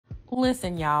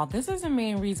Listen, y'all, this is the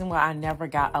main reason why I never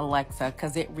got Alexa,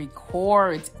 because it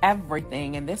records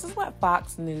everything. And this is what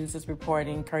Fox News is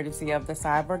reporting, courtesy of the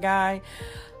cyber guy.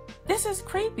 This is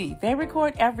creepy. They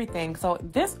record everything. So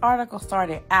this article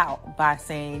started out by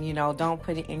saying, don't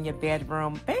put it in your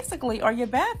bedroom, basically, or your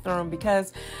bathroom,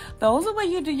 because those are where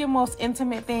you do your most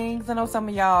intimate things. I know some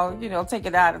of y'all, take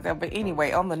it out of there. But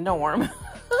anyway, on the norm,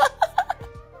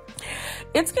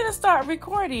 it's going to start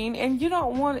recording, and you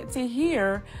don't want it to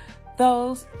hear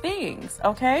those things,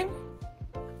 okay?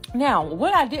 Now,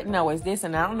 what I didn't know is this,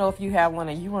 and I don't know if you have one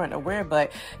and you weren't aware,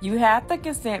 but you have to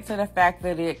consent to the fact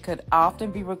that it could often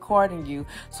be recording you.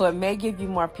 So it may give you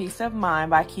more peace of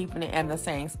mind by keeping it in the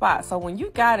same spot. So when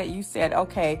you got it, you said,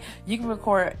 okay, you can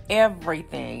record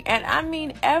everything. And I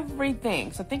mean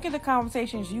everything. So think of the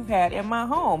conversations you've had in my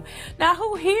home. Now,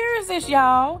 who hears this,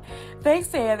 y'all? They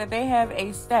said that they have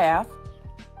a staff,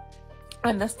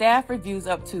 and the staff reviews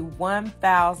up to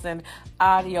 1,000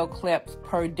 audio clips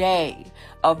per day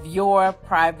of your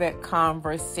private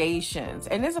conversations.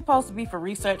 And it's supposed to be for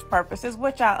research purposes,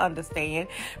 which I understand.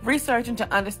 Researching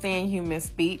to understand human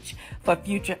speech for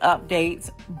future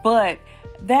updates. But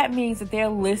that means that they're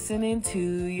listening to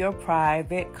your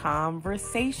private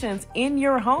conversations in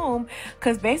your home,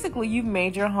 because basically you've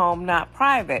made your home not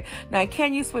private. Now,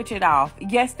 can you switch it off?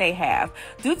 Yes, they have.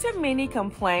 Due to many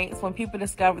complaints when people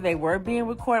discovered they were being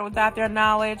recorded without their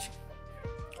knowledge,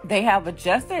 they have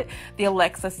adjusted the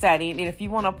Alexa setting. And if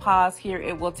you want to pause here,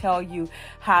 it will tell you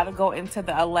how to go into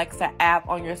the Alexa app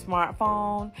on your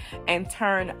smartphone and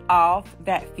turn off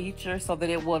that feature so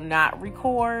that it will not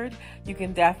record. You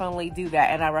can definitely do that,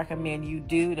 and I recommend you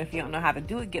do. And if you don't know how to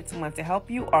do it, get someone to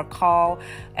help you or call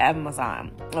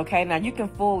Amazon. Okay, now you can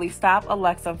fully stop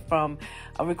Alexa from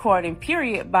a recording,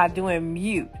 period, by doing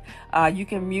mute. You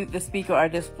can mute the speaker or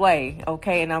display,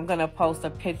 okay? And I'm going to post a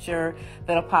picture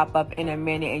that'll pop up in a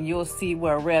minute, and you'll see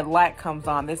where a red light comes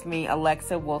on. This means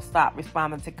Alexa will stop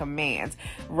responding to commands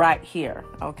right here,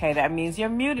 okay? That means you're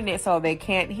muting it so they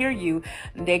can't hear you.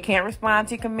 They can't respond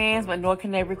to commands, but nor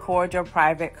can they record your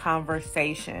private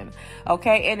conversation,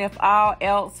 okay? And if all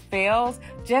else fails,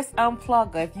 just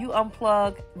unplug it. If you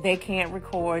unplug, they can't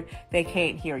record, they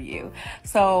can't hear you.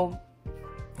 So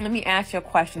let me ask you a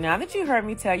question. Now that you heard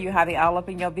me tell you how they all up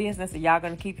in your business, are y'all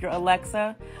going to keep your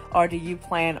Alexa, or do you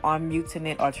plan on muting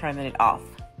it or turning it off?